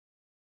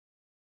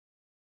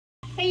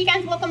Hey you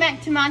guys, welcome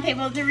back to my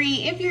table of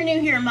three. If you're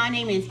new here, my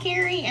name is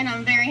Carrie and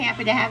I'm very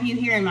happy to have you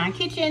here in my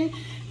kitchen.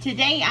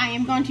 Today I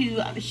am going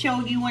to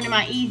show you one of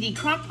my easy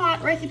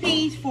crockpot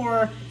recipes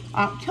for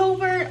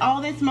October.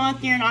 All this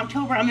month during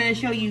October I'm going to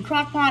show you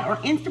crockpot or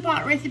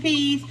Instapot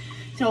recipes.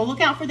 So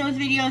look out for those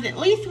videos at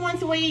least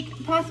once a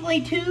week, possibly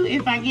two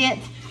if I get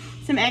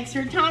some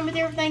extra time with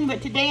everything.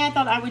 But today I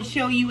thought I would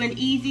show you an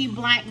easy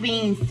black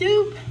bean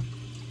soup.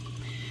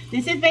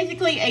 This is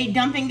basically a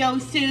dump and go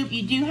soup.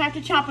 You do have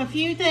to chop a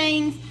few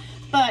things,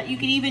 but you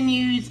could even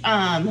use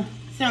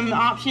some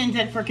options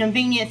that for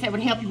convenience that would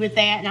help you with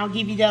that, and I'll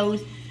give you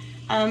those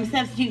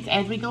substitutes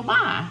as we go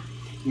by.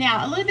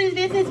 Now, a little bit of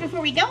business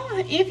before we go.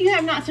 If you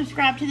have not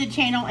subscribed to the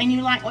channel and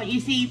you like what you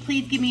see,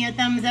 please give me a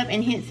thumbs up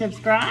and hit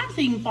subscribe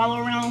so you can follow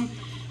around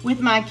with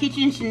my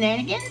kitchen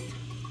shenanigans.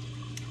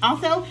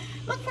 Also,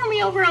 look for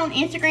me over on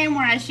Instagram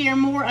where I share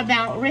more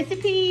about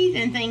recipes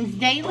and things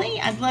daily.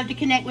 I'd love to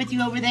connect with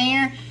you over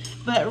there.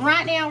 But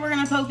right now we're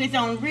going to focus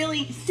on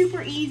really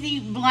super easy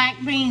black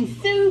bean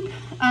soup.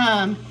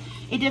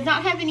 It does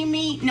not have any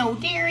meat, no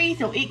dairy,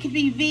 so it could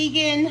be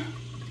vegan.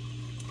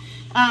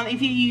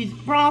 If you use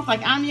broth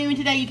like I'm doing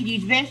today, you could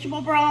use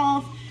vegetable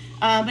broth.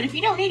 But if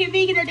you don't need it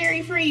vegan or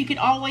dairy free, you could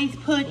always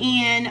put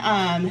in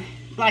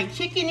like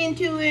chicken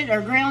into it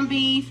or ground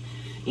beef.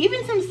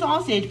 Even some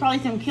sausage, probably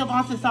some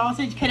kielbasa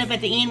sausage cut up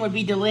at the end would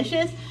be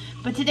delicious.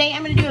 But today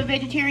I'm going to do a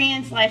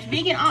vegetarian /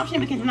 vegan option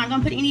because I'm not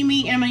going to put any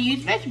meat and I'm going to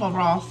use vegetable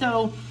broth.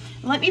 So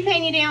let me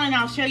pan you down and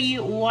I'll show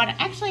you what,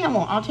 actually I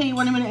won't. I'll tell you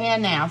what I'm going to add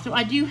now. So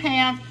I do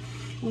have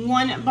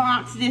one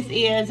box. This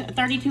is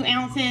 32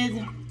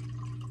 ounces,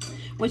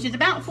 which is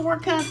about 4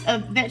 cups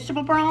of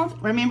vegetable broth.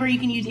 Remember, you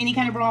can use any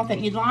kind of broth that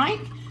you'd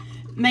like.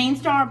 Main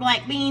Star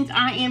black beans.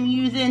 I am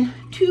using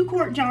 2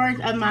 quart jars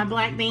of my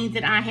black beans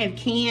that I have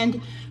canned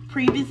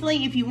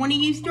previously. If you want to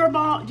use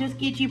store-bought, just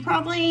get you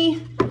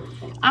probably,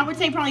 I would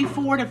say probably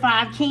 4 to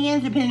 5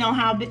 cans, depending on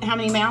how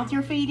many mouths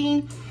you're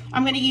feeding.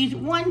 I'm going to use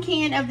 1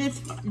 can of this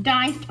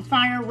diced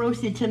fire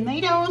roasted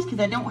tomatoes because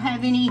I don't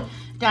have any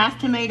diced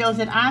tomatoes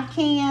that I've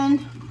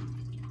canned.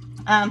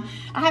 I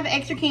have an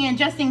extra can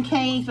just in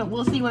case, but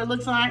we'll see what it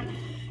looks like.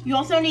 You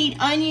also need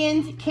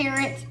onions,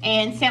 carrots,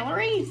 and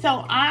celery.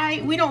 So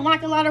we don't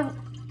like a lot of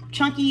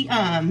chunky,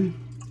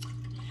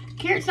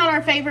 carrot's not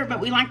our favorite, but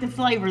we like the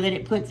flavor that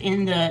it puts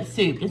in the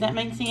soup. Does that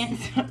make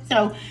sense?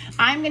 So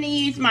I'm going to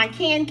use my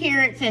canned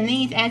carrots, and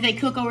these, as they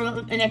cook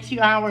over the next few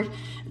hours,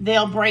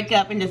 they'll break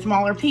up into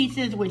smaller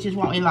pieces, which is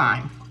what we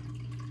like.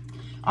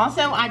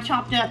 Also, I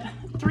chopped up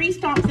 3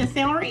 stalks of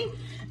celery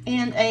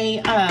and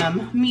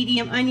a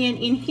medium onion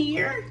in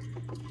here,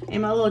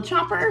 and my little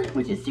chopper,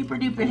 which is super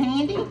duper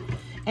handy.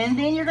 And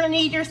then you're going to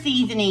need your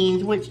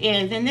seasonings, which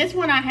is, in this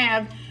one I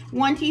have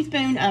 1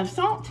 teaspoon of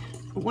salt,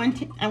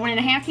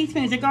 1.5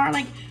 teaspoons of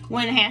garlic,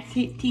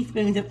 1.5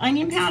 teaspoons of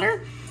onion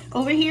powder.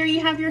 Over here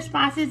you have your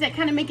spices that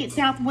kind of make it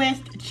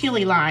Southwest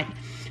chili like.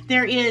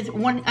 There is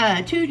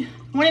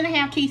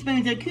 1.5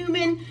 teaspoons of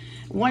cumin,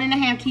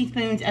 1.5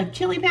 teaspoons of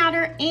chili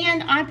powder,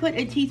 and I put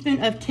a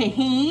teaspoon of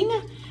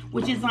tajin,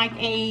 which is like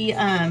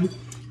a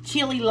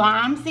chili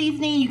lime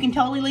seasoning. You can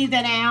totally leave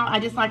that out.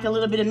 I just like a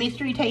little bit of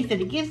mystery taste that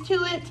it gives to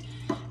it.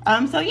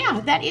 So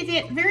yeah, that is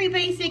it. Very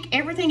basic.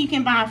 Everything you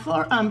can buy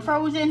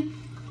frozen.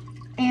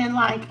 And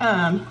like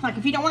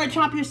if you don't want to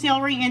chop your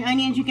celery and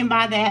onions, you can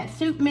buy that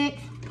soup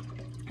mix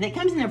that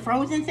comes in the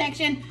frozen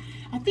section.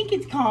 I think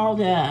it's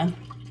called, I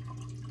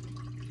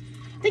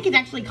think it's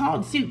actually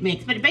called soup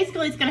mix, but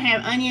basically it's going to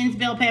have onions,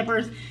 bell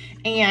peppers,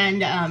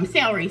 and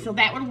celery. So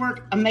that would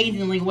work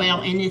amazingly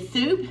well in this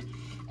soup.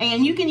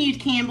 And you can use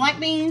canned black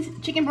beans,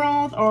 chicken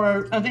broth,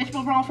 or a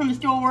vegetable broth from the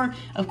store.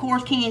 Of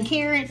course, canned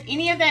carrots.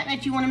 Any of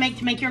that you want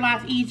to make your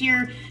life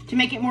easier, to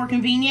make it more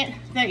convenient,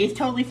 that is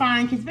totally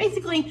fine. Because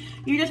basically,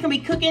 you're just going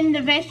to be cooking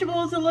the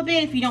vegetables a little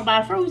bit if you don't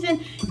buy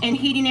frozen and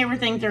heating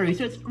everything through.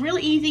 So it's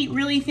really easy,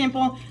 really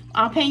simple.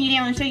 I'll pan you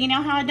down and show you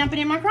now how I dump it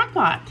in my crock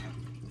pot.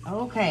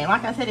 Okay,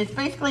 like I said, it's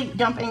basically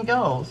dump and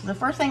go. So the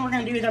first thing we're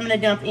going to do is I'm going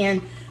to dump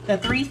in the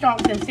 3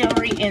 stalks of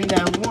celery and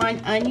the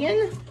 1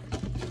 onion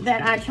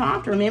that I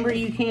chopped. Remember,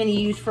 you can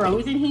use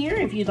frozen here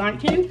if you'd like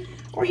to,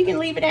 or you can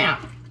leave it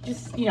out.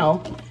 Just, you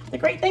know, the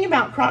great thing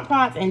about crock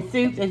pots and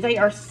soups is they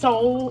are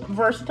so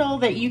versatile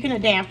that you can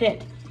adapt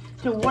it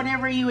to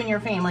whatever you and your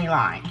family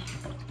like.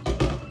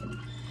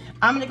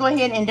 I'm going to go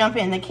ahead and dump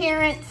in the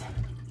carrots.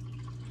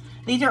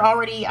 These are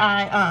already,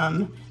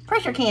 I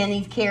pressure canned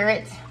these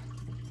carrots,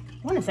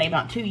 I want to say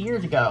about 2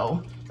 years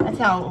ago. That's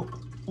how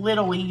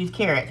little we use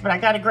carrots, but I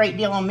got a great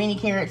deal on mini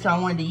carrots, so I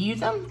wanted to use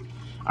them.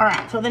 All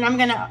right, so then I'm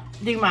gonna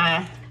do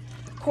my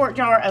quart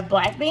jar of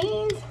black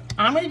beans.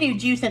 I'm gonna do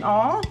juice and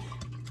all.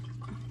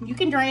 You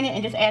can drain it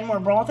and just add more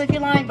broth if you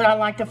like, but I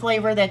like the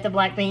flavor that the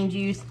black bean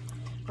juice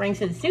brings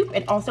to the soup.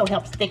 It also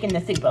helps thicken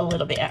the soup a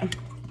little bit.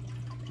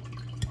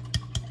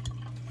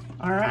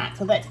 All right,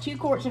 so that's 2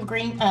 quarts of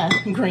green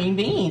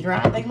beans,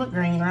 right? They look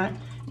green, right?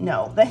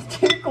 No, that's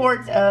 2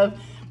 quarts of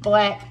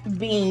black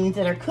beans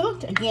that are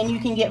cooked. Again, you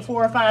can get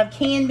 4 or 5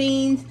 canned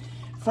beans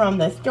from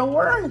the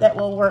store. That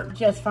will work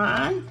just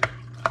fine.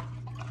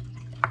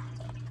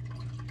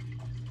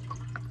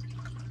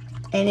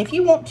 And if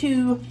you want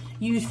to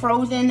use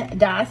frozen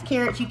diced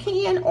carrots, you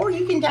can, or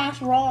you can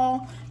dice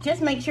raw.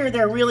 Just make sure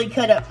they're really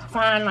cut up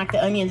fine like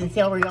the onions and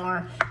celery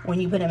are when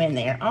you put them in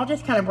there. I'll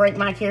just kind of break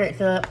my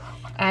carrots up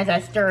as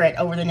I stir it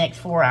over the next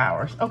 4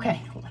 hours.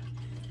 Okay,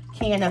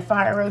 can of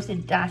fire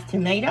roasted diced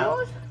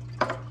tomatoes.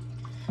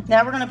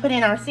 Now we're going to put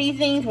in our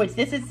seasonings, which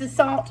this is the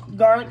salt,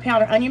 garlic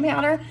powder, onion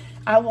powder.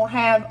 I will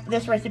have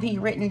this recipe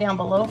written down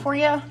below for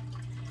you,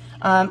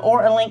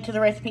 or a link to the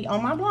recipe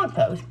on my blog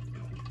post.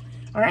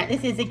 All right,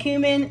 this is the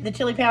cumin, the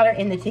chili powder,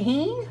 and the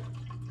tajin.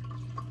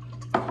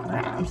 All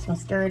right, I'm just going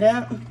to stir it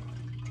up.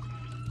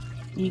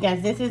 You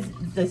guys, this is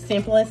the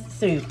simplest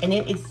soup, and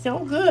it is so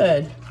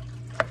good.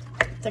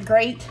 It's a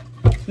great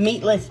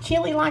meatless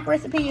chili-like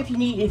recipe if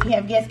you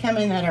have guests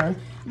coming that are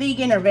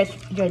vegan or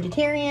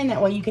vegetarian.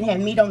 That way you can have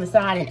meat on the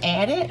side and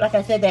add it. Like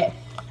I said, that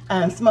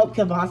smoked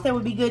kielbasa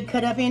would be good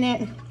cut up in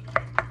it.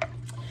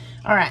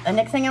 All right, the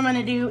next thing I'm going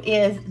to do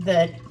is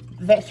the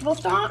vegetable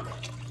stock,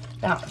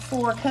 about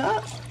 4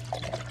 cups.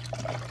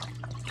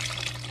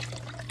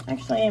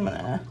 Actually, I'm going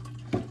to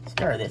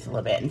stir this a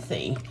little bit and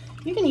see.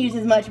 You can use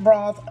as much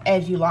broth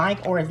as you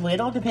like or as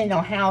little, depending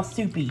on how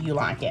soupy you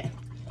like it.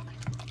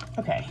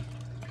 Okay.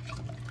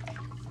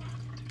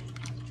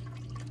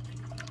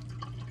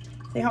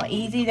 See how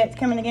easy that's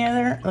coming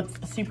together? Looks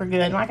super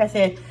good. Like I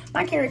said,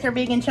 my carrots are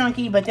big and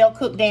chunky, but they'll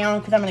cook down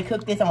because I'm going to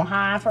cook this on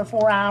high for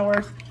 4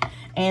 hours.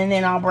 And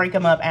then I'll break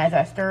them up as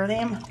I stir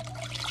them.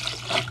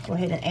 Go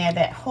ahead and add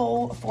that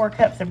whole 4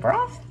 cups of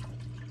broth.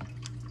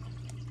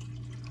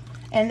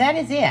 And that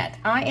is it.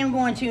 I am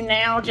going to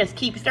now just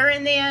keep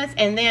stirring this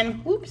and then,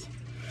 whoops,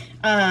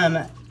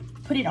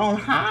 put it on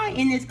high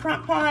in this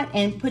crock pot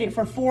and put it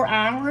for 4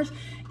 hours.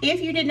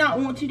 If you did not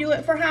want to do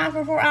it for high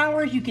for 4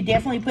 hours, you could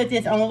definitely put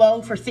this on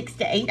low for 6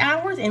 to 8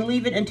 hours and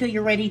leave it until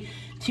you're ready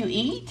to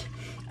eat.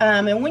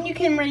 And when you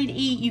can ready to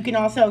eat, you can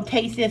also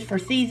taste this for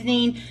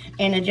seasoning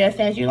and adjust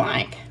as you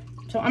like.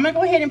 So I'm gonna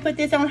go ahead and put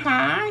this on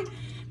high,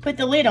 put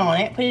the lid on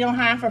it, put it on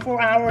high for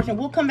 4 hours, and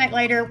we'll come back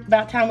later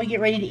about time we get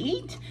ready to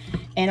eat,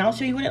 and I'll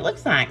show you what it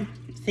looks like.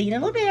 See you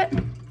in a little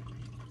bit.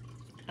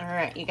 All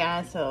right, you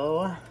guys,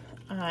 so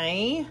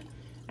I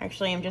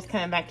actually am just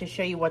coming back to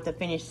show you what the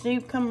finished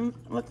soup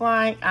look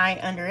like. I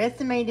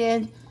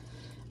underestimated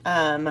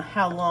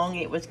how long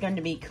it was going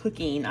to be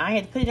cooking. I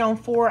had put it on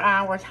 4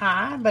 hours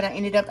high, but I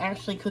ended up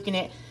actually cooking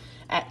it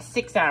at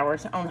 6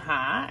 hours on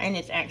high, and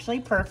it's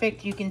actually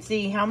perfect. You can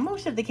see how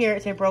most of the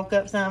carrots have broke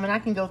up some, and I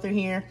can go through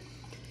here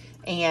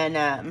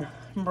and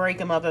break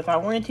them up if I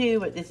wanted to,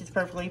 but this is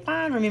perfectly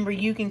fine. Remember,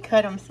 you can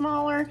cut them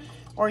smaller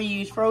or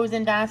use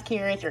frozen diced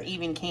carrots or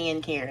even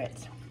canned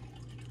carrots.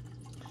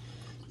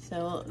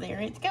 So there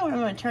it's going.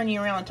 I'm going to turn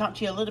you around and talk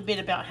to you a little bit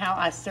about how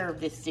I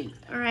serve this soup.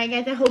 All right,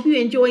 guys, I hope you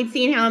enjoyed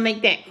seeing how I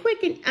make that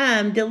quick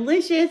and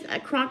delicious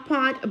crock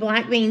pot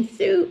black bean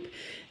soup.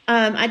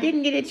 I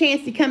didn't get a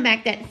chance to come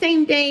back that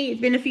same day.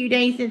 It's been a few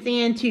days since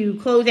then to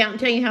close out and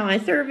tell you how I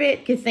serve it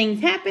because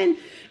things happen.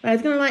 But I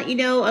was going to let you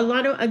know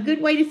a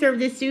good way to serve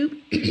this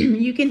soup.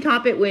 You can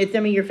top it with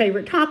some of your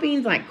favorite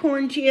toppings like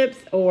corn chips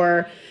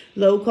or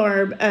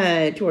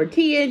low-carb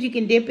tortillas. You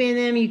can dip in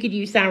them. You could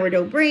use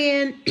sourdough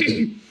bread.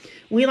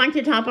 We like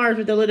to top ours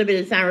with a little bit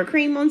of sour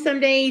cream on some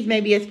days,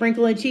 maybe a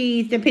sprinkle of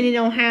cheese, depending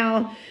on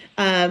how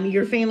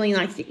your family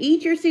likes to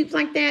eat your soups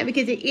like that,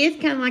 because it is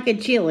kind of like a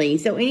chili.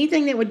 So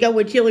anything that would go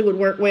with chili would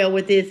work well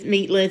with this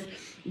meatless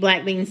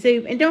black bean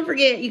soup. And don't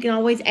forget, you can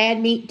always add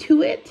meat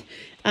to it.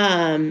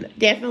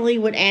 Definitely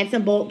would add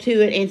some bulk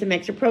to it and some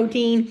extra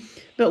protein.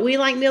 But we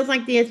like meals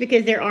like this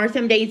because there are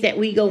some days that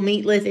we go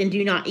meatless and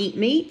do not eat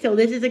meat. So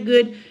this is a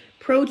good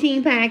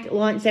protein-packed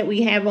lunch that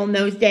we have on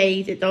those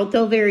days. It's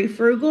also very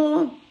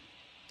frugal.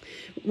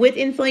 With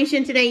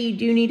inflation today, you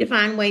do need to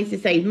find ways to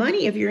save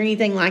money if you're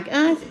anything like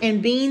us,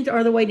 and beans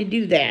are the way to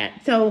do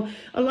that. So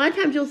a lot of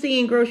times you'll see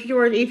in grocery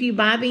stores, if you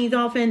buy beans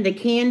often, the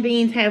canned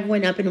beans have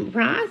went up in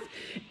price,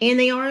 and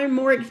they are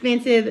more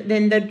expensive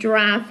than the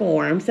dry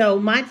form. So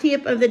my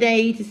tip of the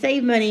day to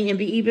save money and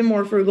be even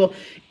more frugal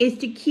is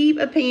to keep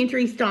a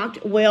pantry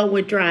stocked well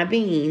with dry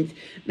beans.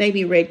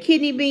 Maybe red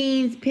kidney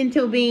beans,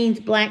 pinto beans,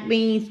 black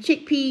beans,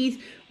 chickpeas,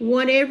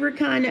 whatever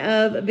kind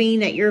of bean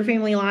that your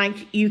family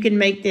likes, you can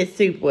make this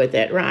soup with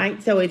it,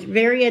 right? So it's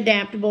very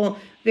adaptable,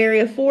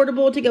 very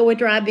affordable to go with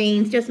dry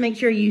beans. Just make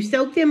sure you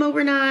soak them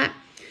overnight,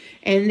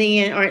 and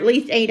then, or at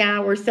least 8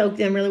 hours, soak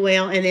them really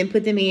well, and then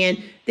put them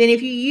in. Then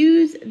if you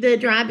use the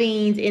dry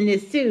beans in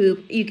this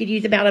soup, you could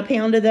use about 1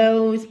 pound of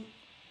those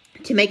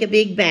to make a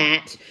big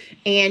batch,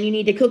 and you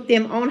need to cook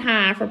them on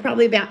high for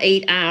probably about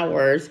 8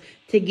 hours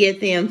to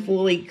get them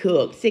fully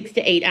cooked. 6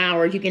 to 8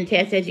 hours. You can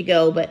test as you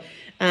go, but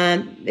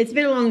it's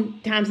been a long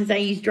time since I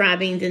used dry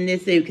beans in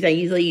this soup because I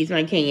usually use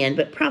my can,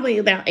 but probably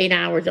about 8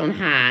 hours on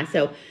high.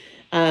 So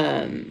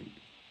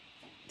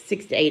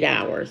 6 to 8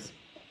 hours.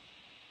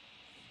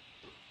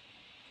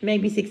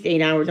 Maybe 6 to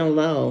 8 hours on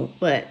low,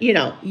 but you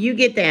know, you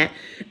get that.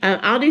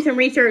 I'll do some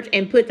research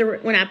and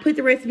when I put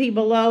the recipe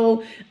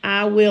below,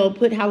 I will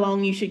put how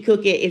long you should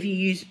cook it if you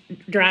use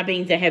dry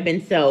beans that have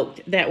been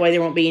soaked. That way there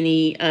won't be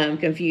any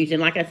confusion.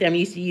 Like I said, I'm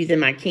used to using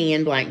my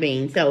canned black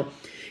beans. So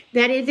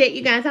that is it,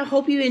 you guys. I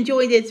hope you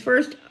enjoy this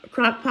first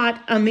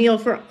Crockpot meal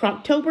for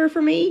Crocktober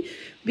for me.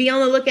 Be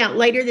on the lookout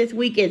later this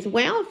week as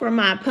well for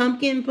my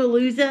pumpkin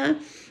palooza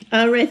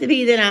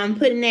recipe that I'm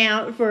putting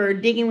out for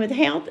Digging with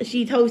Health.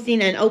 She's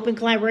hosting an open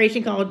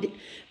collaboration called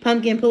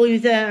Pumpkin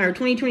Palooza, or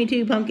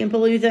 2022 Pumpkin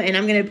Palooza, and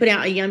I'm going to put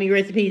out a yummy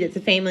recipe that's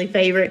a family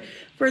favorite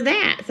for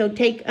that. So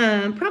take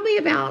probably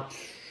about,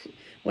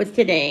 what's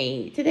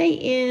today? Today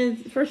is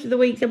first of the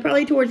week, so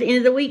probably towards the end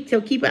of the week. So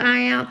keep an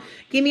eye out.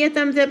 Give me a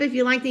thumbs up if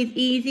you like these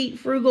easy,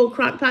 frugal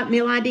crockpot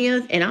meal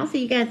ideas, and I'll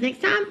see you guys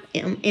next time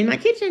in my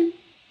kitchen.